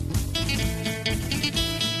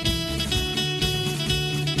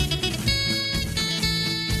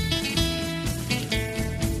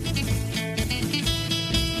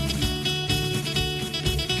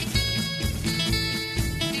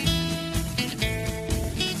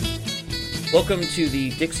Welcome to the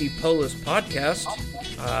Dixie Polis podcast.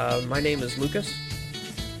 My name is Lucas.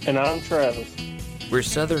 And I'm Travis. We're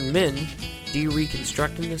Southern men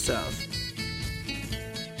de-reconstructing the South.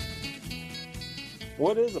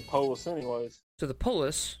 What is a polis anyways? So the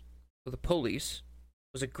polis, or the polis,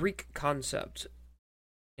 was a Greek concept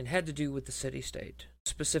and had to do with the city-state.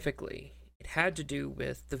 Specifically, it had to do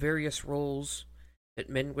with the various roles that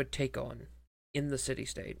men would take on in the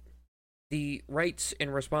city-state, the rights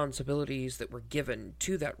and responsibilities that were given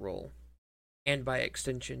to that role, and by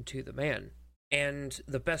extension to the man, and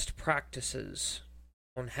the best practices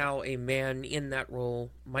on how a man in that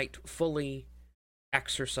role might fully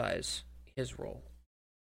exercise his role.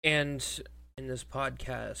 And in this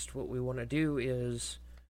podcast, what we want to do is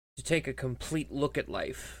to take a complete look at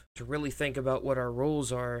life, to really think about what our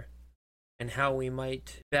roles are and how we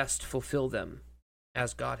might best fulfill them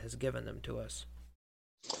as God has given them to us.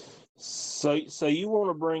 So you want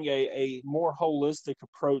to bring a more holistic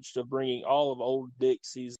approach to bringing all of old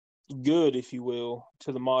Dixie's good, if you will,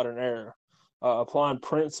 to the modern era, applying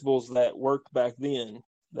principles that worked back then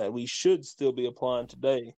that we should still be applying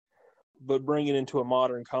today, but bring it into a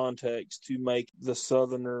modern context to make the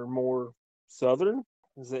Southerner more Southern.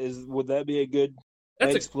 Would that be a good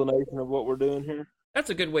explanation of what we're doing here? That's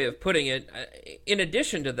a good way of putting it. In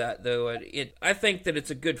addition to that, though, I think that it's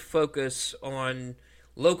a good focus on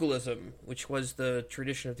localism, which was the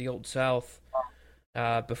tradition of the Old South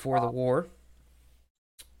before the war.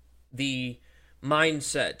 The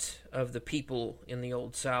mindset of the people in the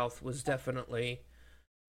Old South was definitely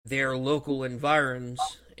their local environs,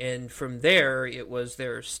 and from there it was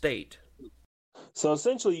their state. So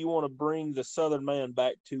essentially you want to bring the Southern man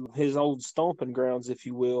back to his old stomping grounds, if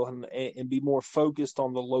you will, and be more focused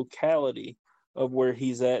on the locality of where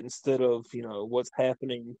he's at instead of, what's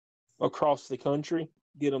happening across the country.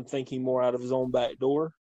 Get him thinking more out of his own back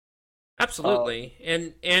door. Absolutely.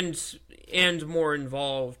 And more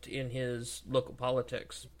involved in his local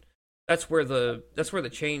politics. That's where the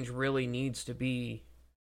change really needs to be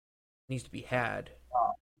had.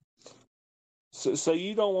 So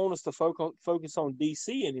you don't want us to focus on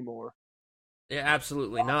DC anymore? Yeah,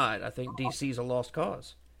 absolutely not. I think DC's a lost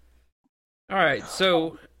cause. All right,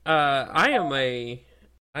 so I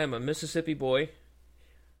am a Mississippi boy.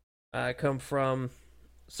 I come from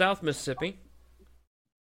South Mississippi,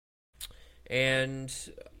 and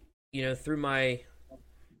through my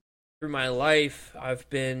life, I've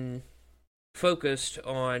been focused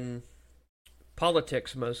on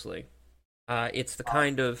politics mostly. It's the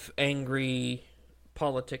kind of angry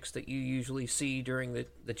politics that you usually see during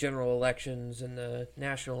the general elections and the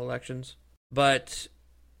national elections. But,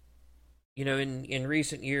 in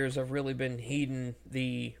recent years, I've really been heeding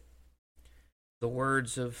the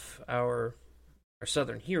words of our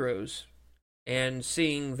Southern heroes and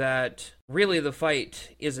seeing that really the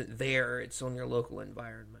fight isn't there, it's on your local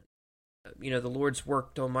environment. The Lord's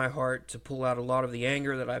worked on my heart to pull out a lot of the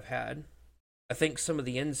anger that I've had. I think some of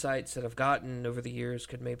the insights that I've gotten over the years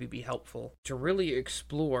could maybe be helpful to really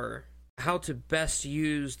explore how to best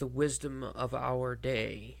use the wisdom of our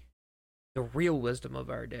day, the real wisdom of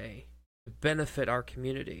our day, to benefit our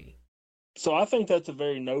community. So I think that's a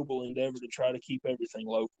very noble endeavor to try to keep everything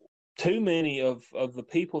local. Too many of the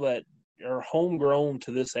people that are homegrown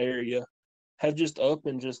to this area have just up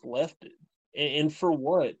and just left it. And for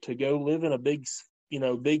what? To go live in a big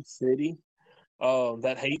city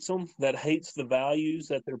that hates them, that hates the values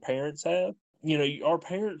that their parents have. Our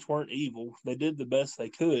parents weren't evil. They did the best they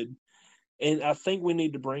could. And I think we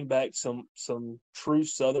need to bring back some true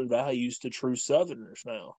Southern values to true Southerners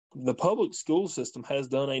now. The public school system has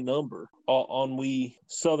done a number on we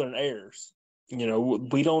Southern heirs.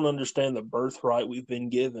 We don't understand the birthright we've been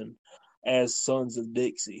given as sons of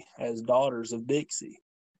Dixie, as daughters of Dixie.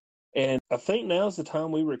 And I think now's the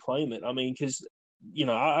time we reclaim it. I mean, because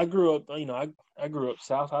I grew up, I grew up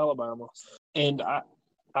South Alabama, and I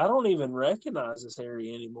don't even recognize this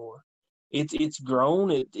area anymore. It's grown.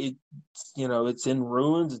 It's in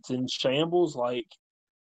ruins. It's in shambles. Like,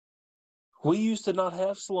 we used to not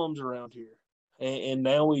have slums around here, and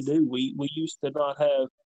now we do. We used to not have.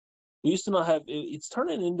 We used to not have. It's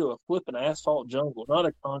turning into a flipping asphalt jungle, not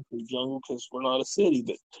a concrete jungle because we're not a city,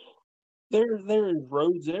 but there is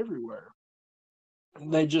roads everywhere.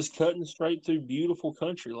 They just cutting straight through beautiful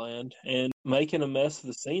country land and making a mess of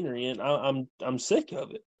the scenery, and I'm sick of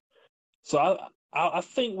it. So I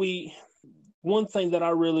think one thing that I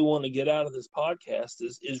really want to get out of this podcast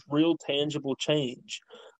is real tangible change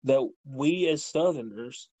that we as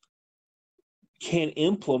Southerners can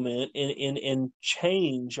implement and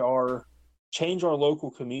change our local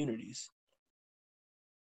communities.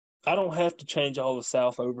 I don't have to change all the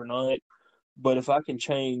South overnight. But if I can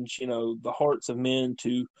change, the hearts of men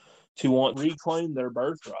to want to reclaim their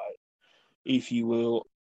birthright, if you will,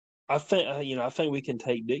 I think we can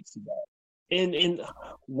take Dixie back. And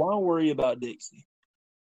why worry about Dixie?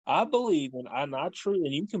 I believe, and I truly,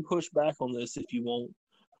 and you can push back on this if you want,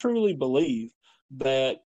 truly believe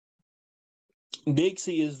that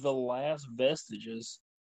Dixie is the last vestiges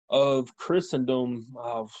of Christendom,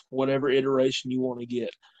 of whatever iteration you want to get,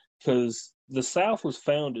 because the South was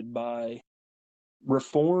founded by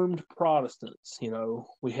Reformed Protestants.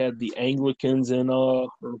 We had the Anglicans the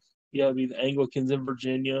Anglicans in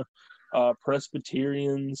Virginia,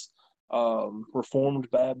 Presbyterians, Reformed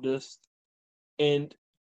Baptists, and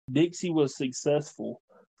Dixie was successful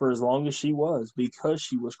for as long as she was because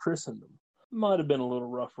she was Christendom. Might have been a little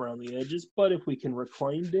rough around the edges, but if we can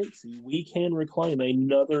reclaim Dixie, we can reclaim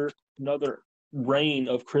another reign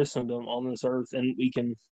of Christendom on this earth, and we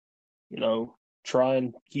can, try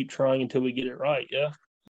and keep trying until we get it right. Yeah.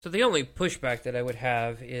 So the only pushback that I would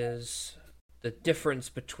have is the difference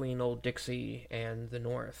between Old Dixie and the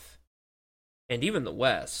North, and even the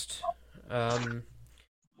West,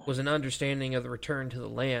 was an understanding of the return to the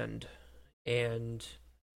land, and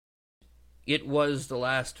it was the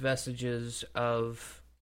last vestiges of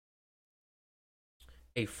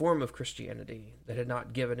a form of Christianity that had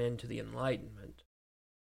not given in to the Enlightenment.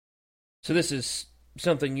 So this is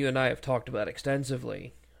something you and I have talked about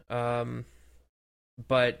extensively,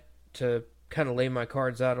 but to kind of lay my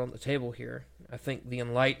cards out on the table here, I think the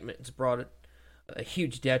Enlightenment has brought a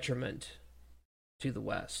huge detriment to the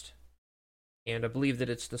West. And I believe that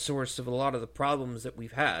it's the source of a lot of the problems that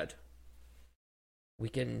we've had. We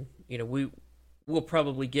can, we'll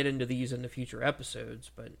probably get into these in the future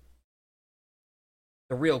episodes, but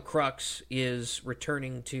the real crux is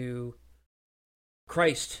returning to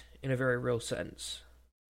Christ in a very real sense.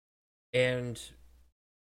 And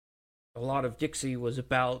a lot of Dixie was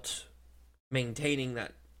about maintaining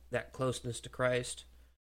that closeness to Christ.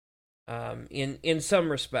 In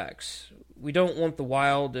some respects, we don't want the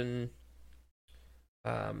wild and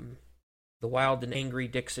angry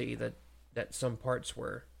Dixie that some parts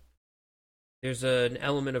were. There's an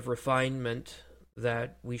element of refinement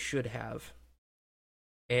that we should have,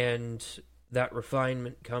 and that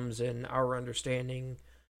refinement comes in our understanding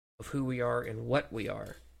of who we are and what we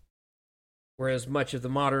are. Whereas much of the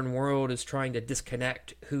modern world is trying to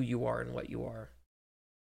disconnect who you are and what you are.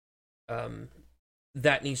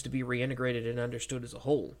 That needs to be reintegrated and understood as a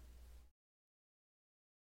whole.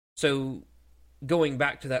 So, going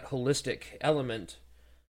back to that holistic element,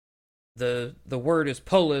 the word is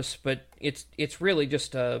polis, but it's really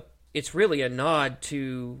a nod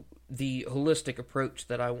to the holistic approach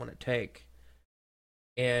that I want to take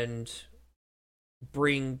and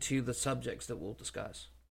bring to the subjects that we'll discuss.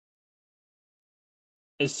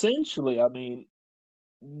 Essentially, I mean,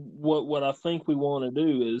 what I think we want to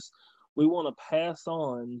do is we want to pass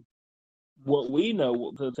on what we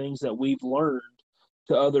know, the things that we've learned,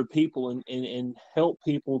 to other people, and help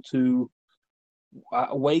people to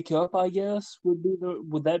wake up, I guess would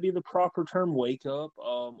that be the proper term, wake up,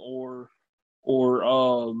 or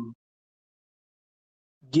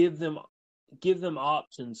give them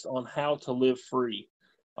options on how to live free,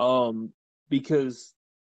 because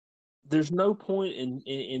there's no point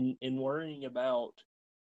in worrying about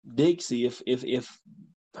Dixie if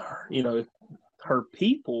her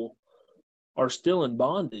people are still in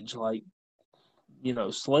bondage. Like,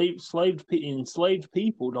 enslaved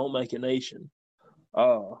people don't make a nation.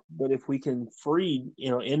 But if we can free,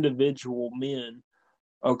 individual men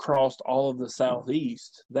across all of the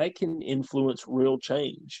Southeast, that can influence real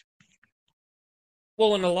change.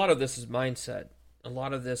 Well, and a lot of this is mindset. A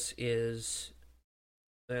lot of this is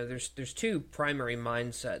there's two primary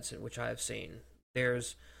mindsets in which I have seen.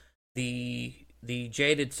 There's the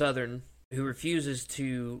jaded Southern who refuses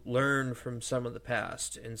to learn from some of the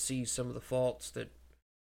past and see some of the faults that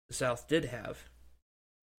the South did have.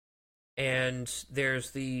 And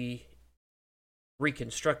there's the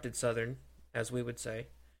reconstructed Southern, as we would say,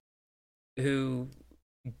 who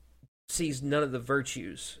sees none of the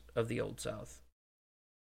virtues of the Old South.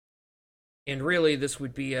 And really, this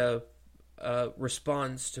would be a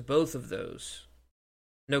response to both of those.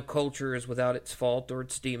 No culture is without its fault or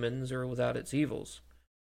its demons or without its evils.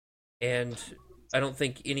 And I don't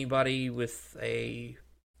think anybody with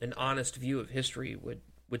an honest view of history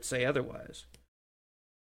would say otherwise.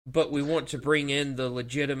 But we want to bring in the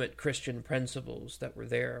legitimate Christian principles that were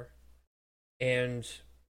there and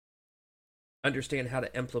understand how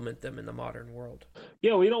to implement them in the modern world.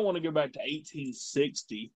 Yeah, we don't want to go back to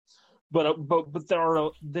 1860, but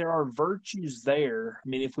there are virtues there. I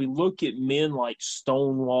mean, if we look at men like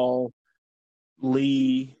Stonewall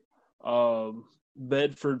Lee,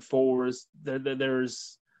 Bedford Forrest.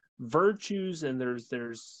 There's virtues and there's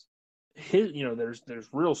his, there's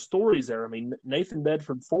real stories there. I mean, Nathan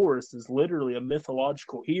Bedford Forrest is literally a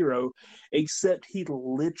mythological hero, except he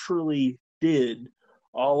literally did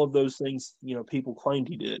all of those things people claimed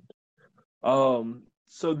he did.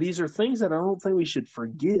 So these are things that I don't think we should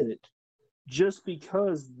forget, just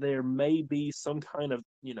because there may be some kind of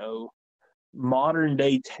modern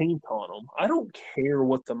day taint on them. I don't care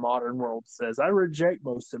what the modern world says. I reject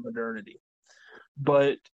most of modernity,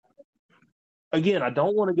 but again, I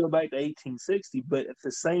don't want to go back to 1860, but at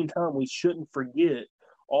the same time, we shouldn't forget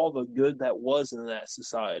all the good that was in that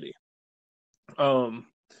society.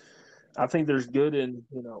 I think there's good in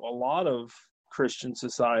a lot of Christian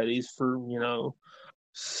societies. For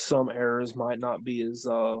some eras might not be as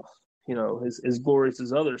as glorious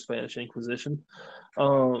as other Spanish Inquisition.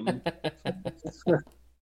 It's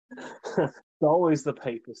always the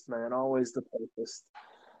papist, man. Always the papist.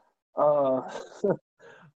 Uh,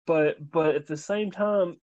 but at the same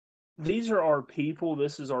time, these are our people.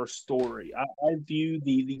 This is our story. I view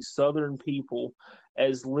these Southern people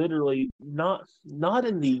as literally not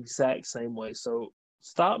in the exact same way. So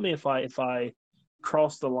stop me if I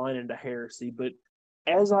cross the line into heresy. But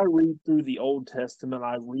as I read through the Old Testament,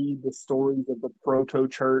 I read the stories of the proto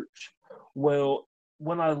church. Well,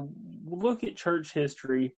 when I look at church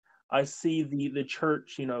history, I see the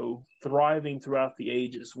church, thriving throughout the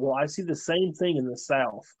ages. Well, I see the same thing in the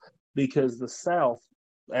South, because the South,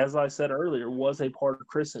 as I said earlier, was a part of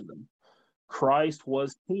Christendom. Christ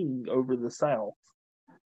was king over the South,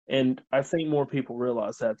 and I think more people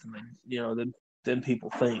realize that than people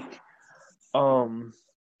think.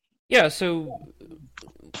 Yeah, so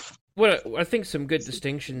what I think some good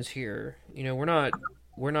distinctions here.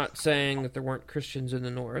 We're not saying that there weren't Christians in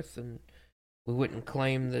the North, and we wouldn't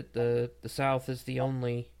claim that the South is the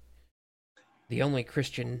only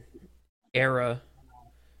Christian era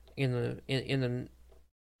in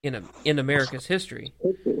America's history.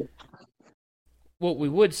 What we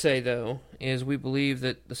would say, though, is we believe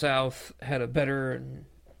that the South had a better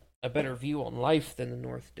view on life than the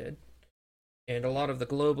North did, and a lot of the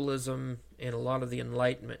globalism and a lot of the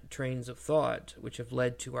Enlightenment trains of thought, which have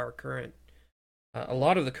led to our current, a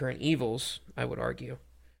lot of the current evils, I would argue,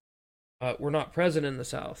 were not present in the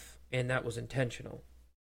South, and that was intentional.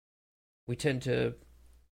 We tend to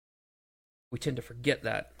forget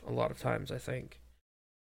that a lot of times, I think.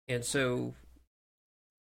 And so,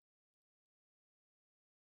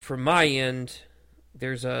 from my end,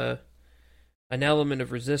 there's an element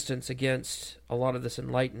of resistance against a lot of this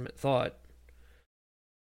Enlightenment thought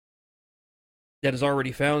that is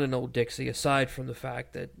already found in Old Dixie, aside from the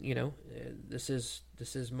fact that,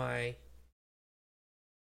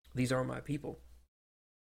 these are my people.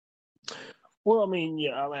 Well, I mean,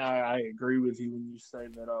 yeah, I agree with you when you say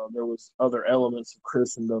that there was other elements of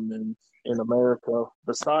Christendom in America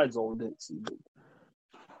besides Old Dixie. But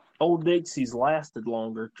Old Dixie's lasted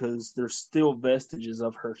longer because there's still vestiges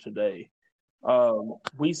of her today.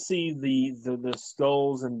 We see the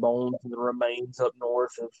skulls and bones and the remains up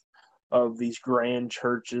north of these grand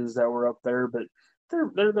churches that were up there, but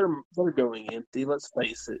they're going empty. Let's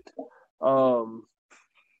face it.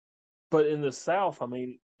 But in the South, I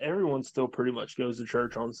mean, everyone still pretty much goes to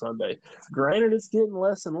church on Sunday. Granted, it's getting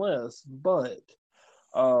less and less, but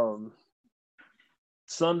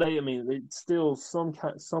Sunday, I mean, it's still some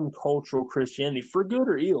cultural Christianity, for good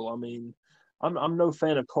or ill. I mean, I'm no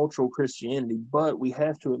fan of cultural Christianity, but we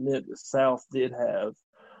have to admit the South did have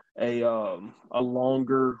a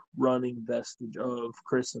longer running vestige of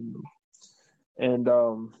Christendom, and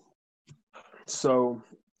so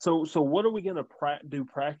what are we going to do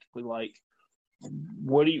practically? Like,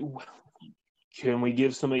 what do you? Can we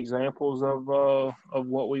give some examples of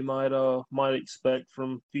what we might expect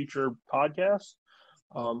from future podcasts?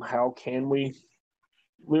 How can we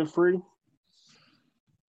live free?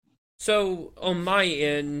 So on my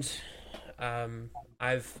end,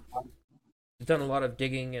 I've done a lot of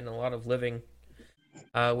digging and a lot of living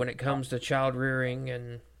when it comes to child rearing,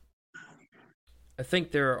 and I think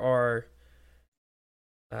there are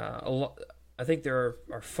I think there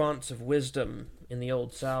are fonts of wisdom in the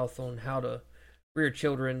Old South on how to rear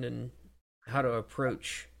children and how to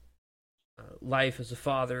approach life as a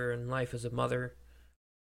father and life as a mother.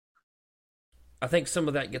 I think some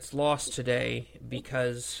of that gets lost today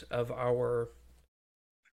because of our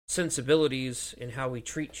sensibilities in how we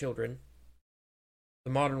treat children.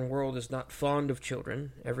 The modern world is not fond of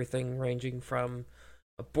children, everything ranging from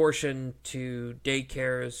abortion to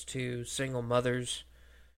daycares to single mothers.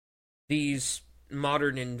 These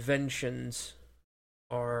modern inventions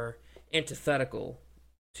are antithetical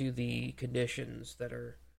to the conditions that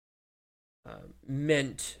are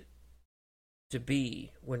meant to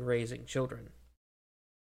be when raising children.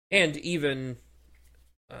 And even,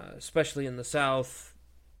 especially in the South,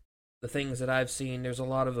 the things that I've seen, there's a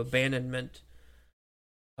lot of abandonment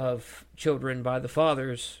of children by the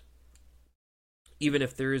fathers. Even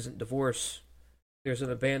if there isn't divorce, there's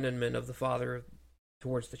an abandonment of the father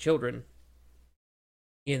towards the children,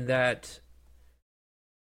 in that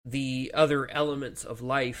the other elements of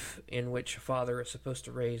life in which a father is supposed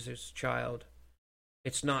to raise his child,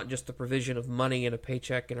 it's not just the provision of money and a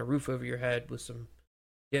paycheck and a roof over your head with some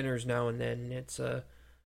dinners now and then. It's a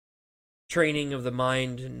training of the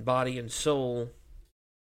mind and body and soul,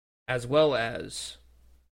 as well as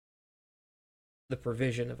the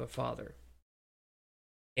provision of a father.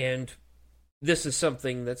 And this is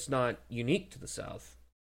something that's not unique to the South,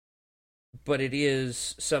 but it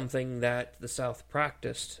is something that the South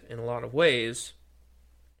practiced in a lot of ways.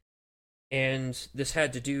 And this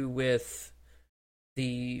had to do with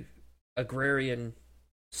the agrarian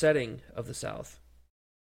setting of the South,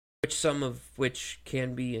 which some of which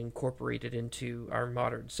can be incorporated into our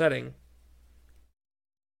modern setting.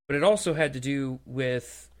 But it also had to do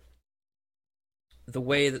with the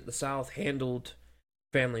way that the South handled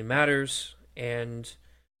family matters and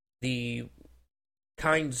the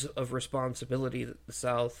kinds of responsibility that the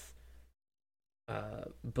South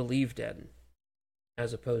believed in,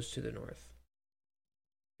 as opposed to the North.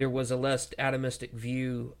 There was a less atomistic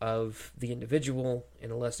view of the individual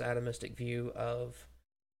and a less atomistic view of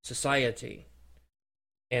society.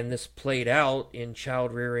 And this played out in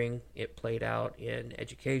child rearing, it played out in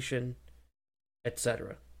education,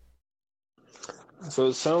 etc. So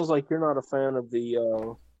it sounds like you're not a fan of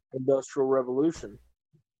the Industrial Revolution.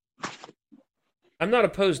 I'm not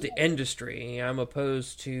opposed to industry. I'm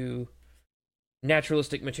opposed to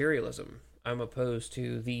naturalistic materialism. I'm opposed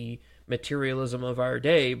to the materialism of our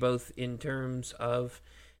day, both in terms of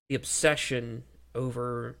the obsession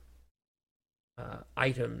over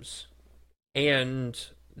items and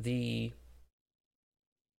the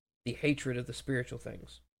hatred of the spiritual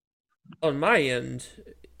things. On my end,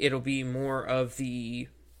 it'll be more of the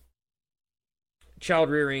child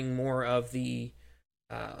rearing, more of the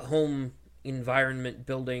home environment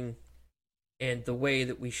building, and the way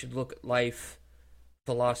that we should look at life,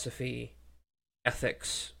 philosophy,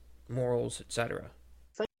 ethics, morals, etc.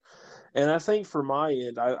 And I think for my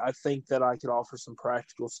end, I think that I could offer some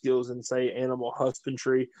practical skills in, say, animal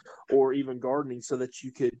husbandry or even gardening, so that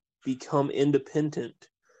you could become independent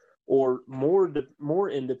or more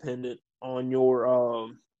independent on your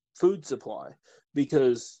food supply.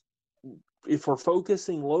 Because if we're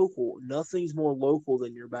focusing local, nothing's more local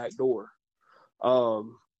than your back door.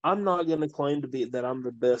 I'm not going to claim to be that I'm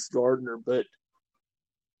the best gardener, but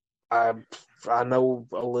I know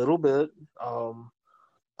a little bit.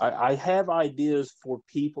 I have ideas for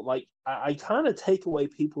people. Like, I kind of take away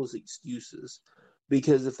people's excuses,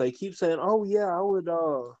 because if they keep saying, "Oh yeah,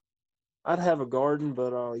 I'd have a garden,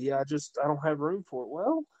 but yeah, I don't have room for it."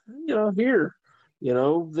 Well, here,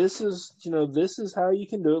 this is how you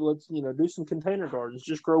can do it. Let's, do some container gardens.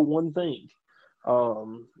 Just grow one thing.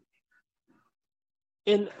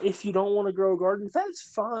 And if you don't want to grow a garden, that's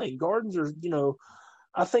fine. Gardens are,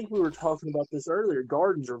 I think we were talking about this earlier.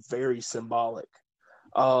 Gardens are very symbolic.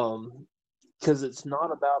 Because it's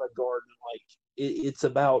not about a garden. Like, it's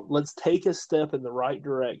about, let's take a step in the right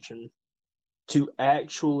direction to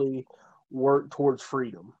actually work towards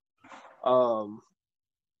freedom.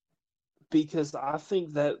 Because I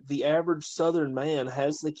think that the average Southern man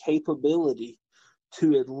has the capability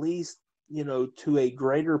to, at least, to a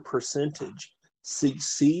greater percentage,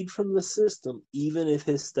 succeed from the system, even if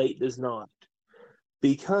his state does not.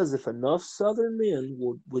 Because if enough Southern men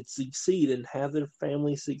would succeed and have their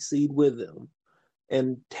family succeed with them,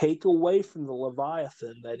 and take away from the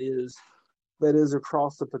Leviathan that is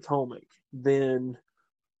across the Potomac, then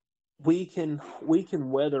we can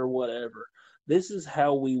weather whatever. This is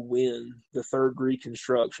how we win the third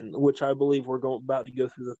Reconstruction, which I believe we're about to go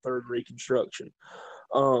through the third Reconstruction.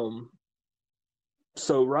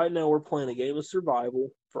 So right now we're playing a game of survival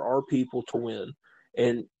for our people to win,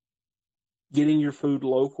 and getting your food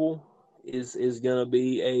local is going to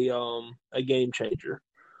be a game changer.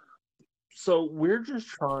 So we're just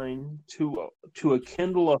trying to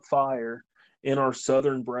kindle a fire in our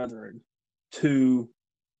Southern brethren to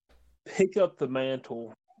pick up the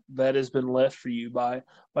mantle that has been left for you by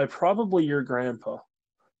probably your grandpa.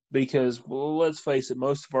 Because, well, let's face it,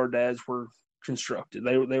 most of our dads were constructed.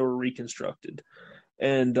 They were reconstructed,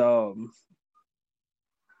 and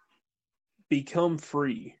become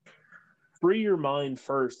free free your mind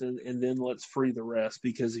first, and then let's free the rest.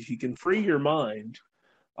 Because if you can free your mind,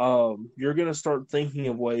 you're going to start thinking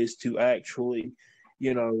of ways to actually,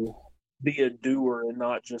 be a doer and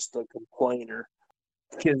not just a complainer.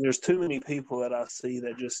 Because there's too many people that I see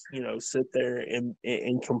that just sit there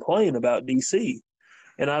and complain about DC,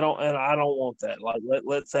 and I don't want that. Like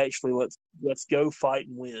let's go fight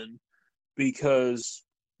and win, because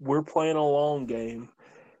we're playing a long game,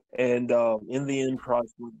 and in the end,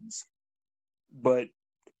 Christ wins. But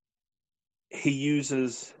he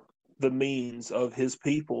uses the means of his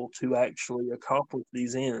people to actually accomplish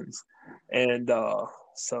these ends, and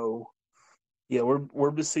so yeah,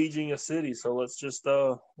 we're besieging a city, so let's just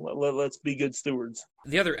let's be good stewards.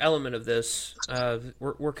 The other element of this,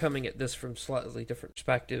 we're coming at this from slightly different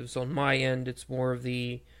perspectives. On my end, it's more of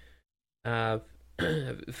the uh,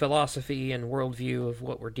 philosophy and worldview of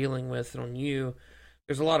what we're dealing with. And on you,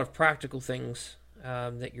 there's a lot of practical things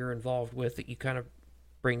that you're involved with that you kind of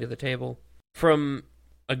bring to the table. From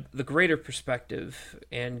the greater perspective,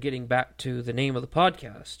 and getting back to the name of the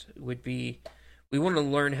podcast, would be we want to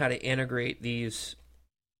learn how to integrate these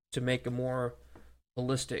to make a more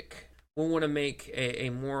holistic. We want to make a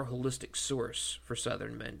more holistic source for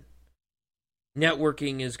Southern men.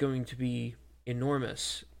 Networking is going to be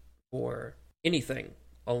enormous for anything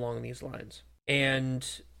along these lines. And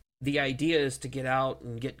the idea is to get out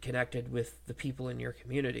and get connected with the people in your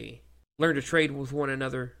community. Learn to trade with one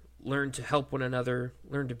another, learn to help one another,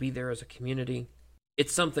 learn to be there as a community.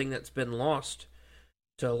 It's something that's been lost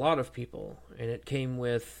to a lot of people, and it came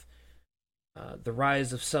with the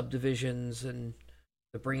rise of subdivisions and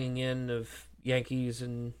the bringing in of Yankees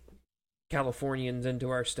and Californians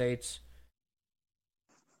into our states.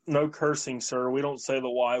 No cursing, sir. We don't say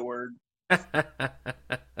the Y word.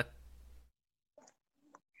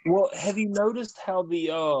 Well, have you noticed how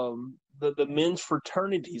the men's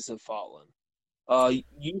fraternities have fallen?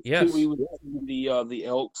 Used to Yes. we would see the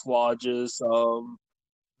Elks lodges,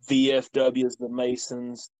 VFWs, the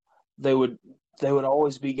Masons. They would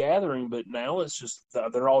always be gathering, but now it's just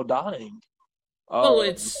they're all dying. Well,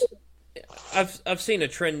 it's I've seen a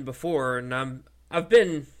trend before, and I've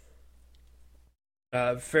been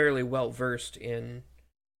fairly well versed in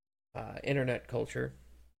internet culture,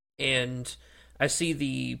 and I see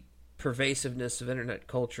the pervasiveness of internet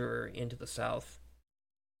culture into the South.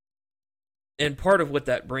 And part of what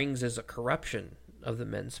that brings is a corruption of the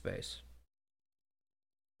men's space.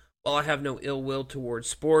 While I have no ill will towards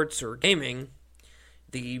sports or gaming,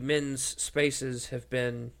 the men's spaces have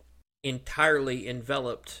been entirely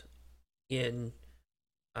enveloped in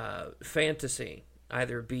fantasy,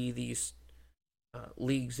 either be these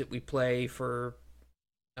leagues that we play for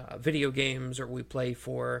video games or we play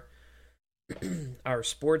for our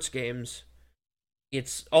sports games.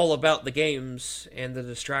 It's all about the games and the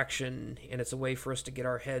distraction, and it's a way for us to get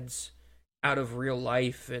our heads out of real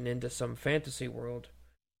life and into some fantasy world.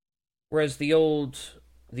 Whereas the old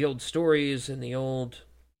stories and the old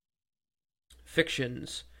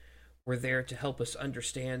fictions were there to help us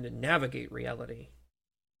understand and navigate reality.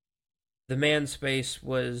 The man space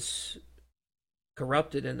was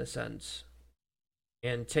corrupted in a sense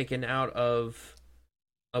and taken out of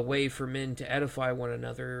a way for men to edify one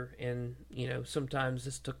another, and sometimes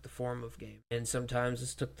this took the form of game, and sometimes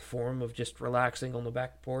this took the form of just relaxing on the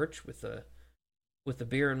back porch with a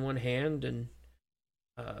beer in one hand and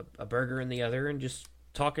a burger in the other, and just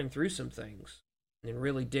talking through some things and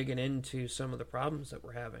really digging into some of the problems that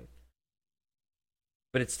we're having.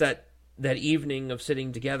 But it's that evening of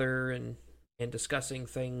sitting together and discussing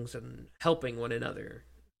things and helping one another.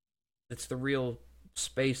 It's the real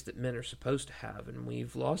space that men are supposed to have, and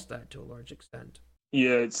we've lost that to a large extent.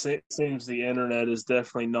 Yeah, it seems the internet is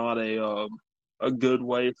definitely not a good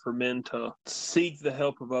way for men to seek the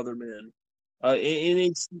help of other men. And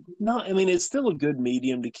it's not. I mean, it's still a good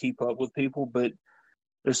medium to keep up with people, but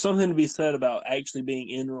there's something to be said about actually being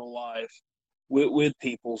in real life with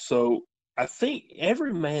people. So I think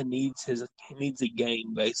every man needs a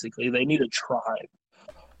gang. Basically, they need a tribe.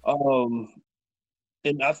 Um,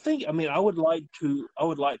 and I mean, I would like to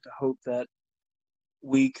hope that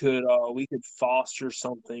we could foster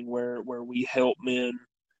something where we help men,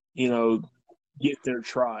 you know, get their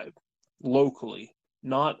tribe locally,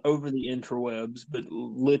 not over the interwebs, but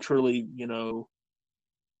literally,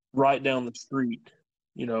 right down the street.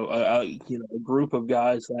 A group of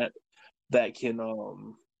guys that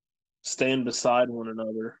can stand beside one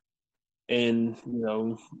another and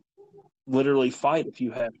literally fight if you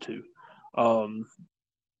have to,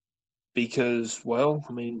 because, well,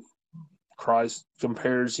 I mean, Christ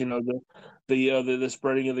compares, the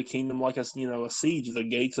spreading of the kingdom like a siege. The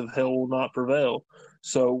gates of hell will not prevail.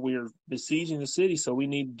 So we're besieging the city. So we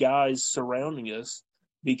need guys surrounding us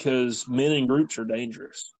because men in groups are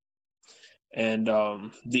dangerous, and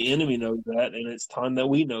the enemy knows that, and it's time that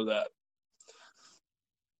we know that.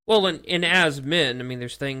 Well, and as men, I mean,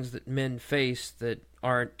 there's things that men face that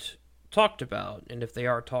aren't talked about, and if they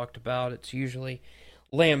are talked about, it's usually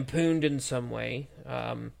lampooned in some way.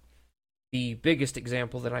 The biggest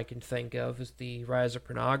example that I can think of is the rise of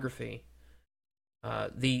pornography,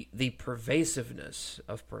 the pervasiveness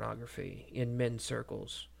of pornography in men's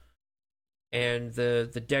circles, and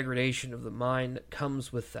the degradation of the mind that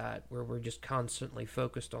comes with that, where we're just constantly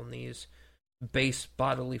focused on these base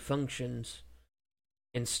bodily functions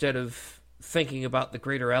instead of thinking about the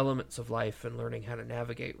greater elements of life and learning how to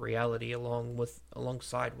navigate reality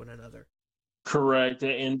alongside one another. Correct,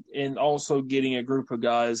 and also getting a group of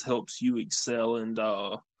guys helps you excel, and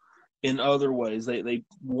in other ways.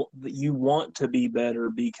 You want to be better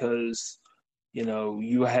because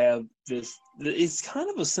you have this. It's kind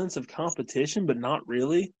of a sense of competition, but not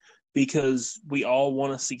really, because we all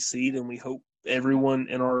want to succeed and we hope everyone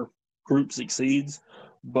in our group succeeds.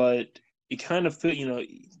 But it kind of feel, do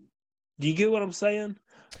you get what I'm saying?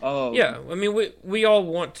 Yeah, I mean, we all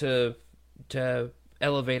want to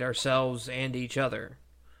elevate ourselves and each other.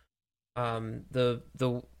 The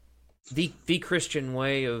Christian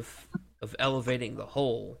way of elevating the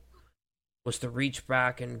whole was to reach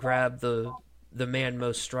back and grab the man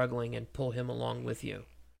most struggling and pull him along with you,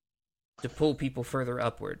 to pull people further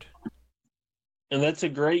upward. And that's a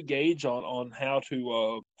great gauge on how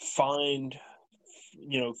to find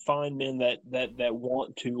men that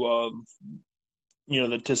want to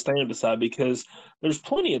to stand beside, because there's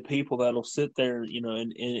plenty of people that'll sit there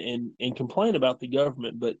and complain about the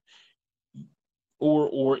government, but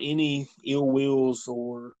or any ill wills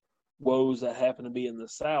or woes that happen to be in the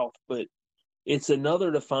South, but it's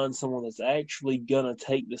another to find someone that's actually gonna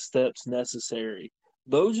take the steps necessary.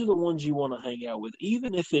 Those are the ones you want to hang out with,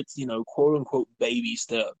 even if it's quote unquote baby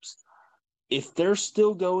steps. If they're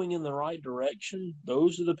still going in the right direction,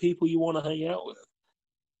 those are the people you want to hang out with.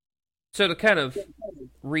 So to kind of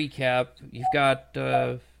recap, you've got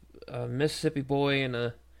a Mississippi boy and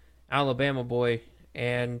a Alabama boy,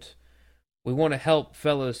 and we want to help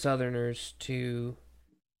fellow Southerners to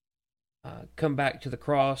come back to the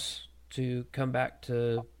cross, to come back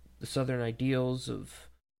to the Southern ideals of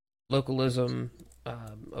localism,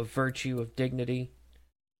 of virtue, of dignity,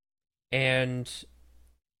 and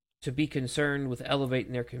to be concerned with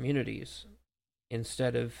elevating their communities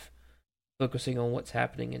instead of focusing on what's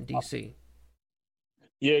happening in D.C.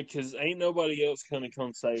 Yeah, because ain't nobody else gonna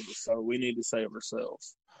come save us, so we need to save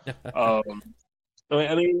ourselves. Um,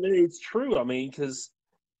 it's true. I mean, because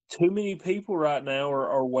too many people right now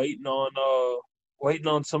are waiting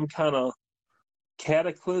on some kind of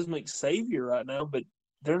cataclysmic savior right now, but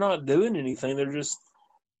they're not doing anything. They're just,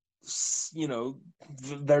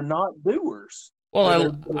 they're not doers.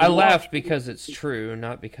 Well, I laughed because it's true,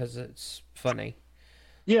 not because it's funny.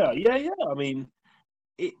 Yeah. I mean,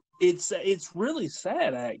 it's really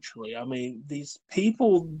sad, actually. I mean, these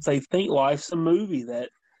people, they think life's a movie, that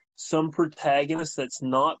some protagonist that's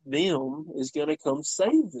not them is going to come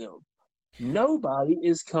save them. Nobody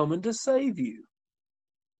is coming to save you.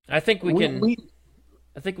 I think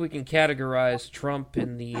I think we can categorize Trump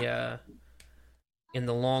in the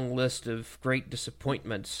long list of great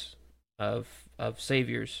disappointments of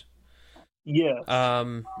saviors. Yes.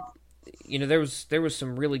 There was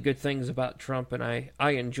some really good things about Trump, and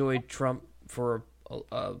I enjoyed Trump for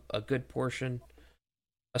a good portion,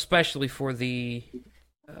 especially for the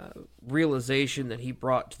realization that he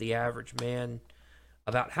brought to the average man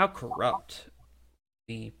about how corrupt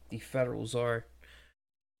the federals are.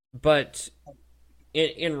 But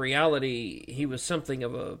in reality, he was something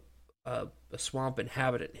of a swamp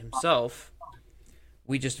inhabitant himself.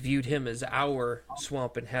 We just viewed him as our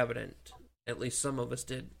swamp inhabitant. At least some of us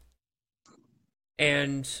did.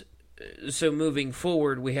 And so moving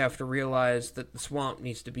forward, we have to realize that the swamp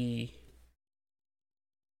needs to be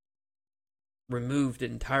removed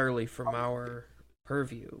entirely from our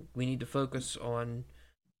purview. We need to focus on,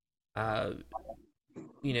 dare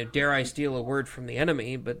I steal a word from the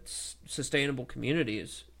enemy, but sustainable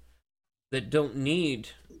communities that don't need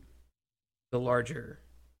the larger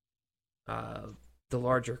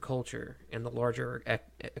culture and the larger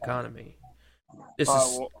economy.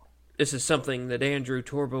 This is something that Andrew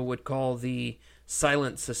Torba would call the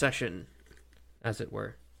silent secession, as it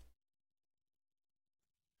were.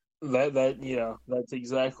 That's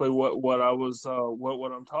exactly what I was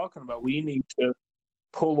what I'm talking about. We need to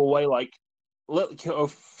pull away, like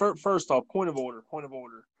First off, point of order.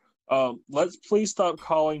 Let's please stop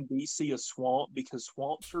calling DC a swamp, because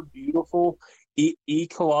swamps are beautiful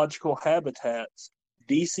ecological habitats.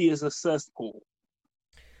 DC is a cesspool.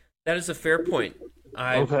 That is a fair point.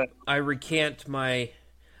 Okay. I recant my.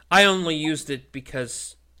 I only used it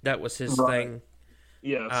because that was his thing.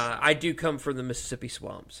 Yes. I do come from the Mississippi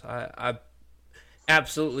swamps. I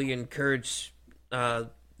absolutely encourage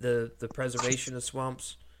the preservation of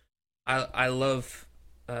swamps. I love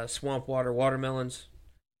swamp watermelons,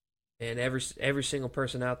 and every single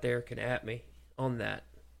person out there can at me on that.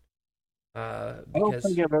 I don't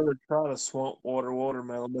think I've ever tried a swamp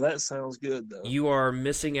watermelon, but that sounds good though. You are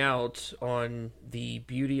missing out on the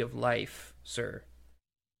beauty of life, sir.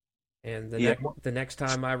 And the next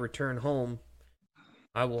time I return home,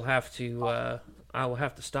 I will have to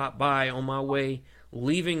stop by on my way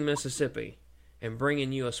leaving Mississippi and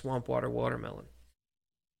bringing you a swamp watermelon.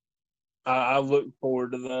 I look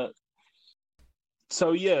forward to that.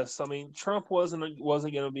 So yes, I mean Trump wasn't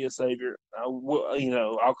going to be a savior.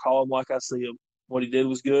 I'll call him like I see him. What he did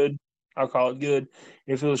was good. I'll call it good.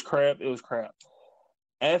 If it was crap, it was crap.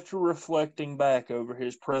 After reflecting back over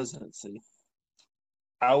his presidency,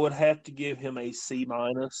 I would have to give him a C-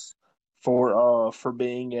 for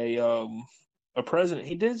being a president.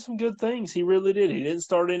 He did some good things. He really did. He didn't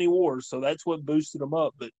start any wars, so that's what boosted him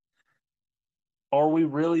up. But are we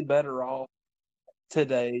really better off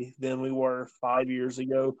today than we were 5 years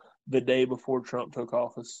ago, the day before Trump took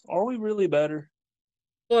office? Are we really better?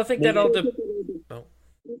 Well, I think that all depends.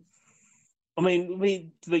 I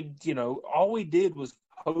mean, all we did was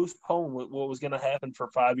postpone what was going to happen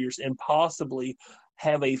for 5 years and possibly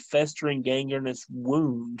have a festering gangrenous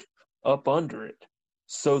wound up under it,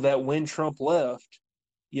 so that when Trump left,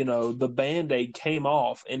 the Band-Aid came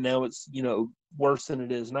off, and now it's, worse than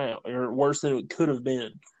it is now, or worse than it could have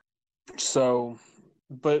been. So,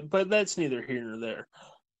 but that's neither here nor there.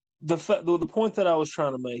 The point that I was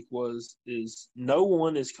trying to make is no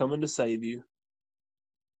one is coming to save you.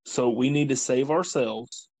 So we need to save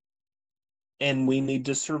ourselves, and we need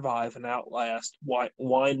to survive and outlast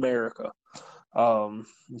Wine America.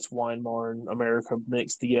 It's Weimar and America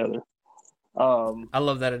mixed together. I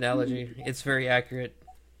love that analogy. It's very accurate.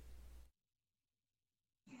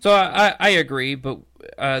 So I agree, but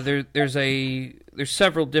there's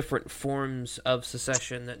several different forms of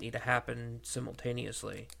secession that need to happen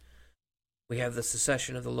simultaneously. We have the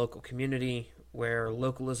secession of the local community, where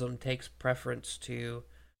localism takes preference to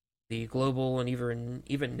the global and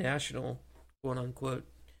even national, quote unquote,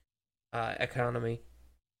 economy.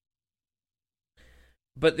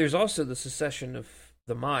 But there's also the secession of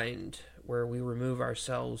the mind, where we remove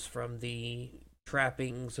ourselves from the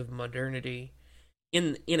trappings of modernity.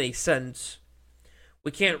 In a sense,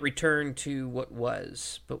 we can't return to what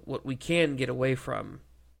was, but what we can get away from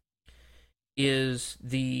is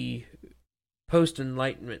the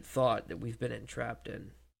post-Enlightenment thought that we've been entrapped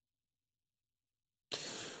in.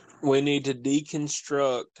 We need to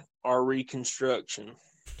deconstruct our reconstruction.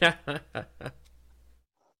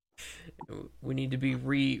 We need to be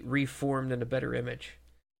reformed in a better image.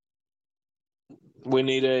 We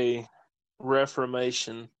need a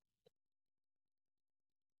reformation.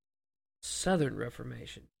 Southern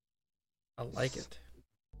Reformation. I like it.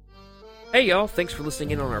 Hey y'all, thanks for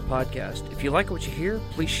listening in on our podcast. If you like what you hear,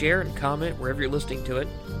 please share and comment wherever you're listening to it.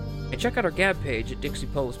 And check out our Gab page at Dixie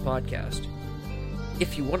Polis Podcast.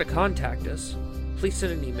 If you want to contact us, please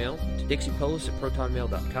send an email to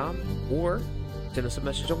dixiepolis@protonmail.com or send us a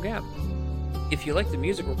message on Gab. If you like the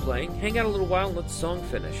music we're playing, hang out a little while and let the song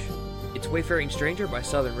finish. It's Wayfaring Stranger by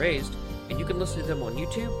Southern Raised, and you can listen to them on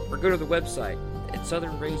YouTube or go to their website at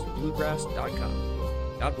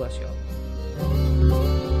southernraisedbluegrass.com. God bless y'all.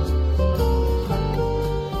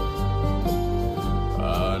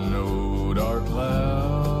 I know dark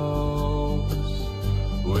clouds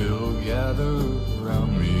will gather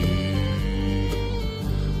around me.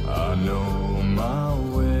 I know my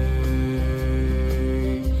way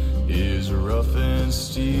is rough and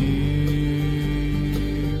steep,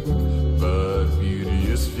 but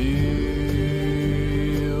beauteous fields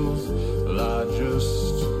lie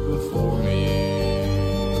just before me,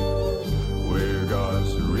 where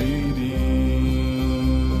God's redeemed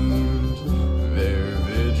their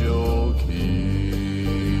vigil keep.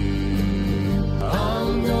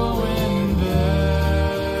 I'm going there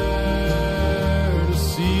to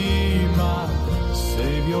see my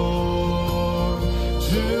Savior,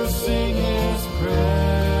 to sing His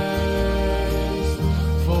praise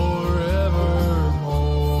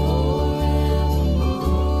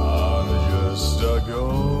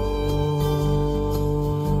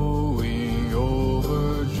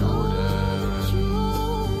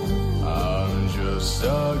just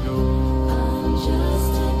a ghost.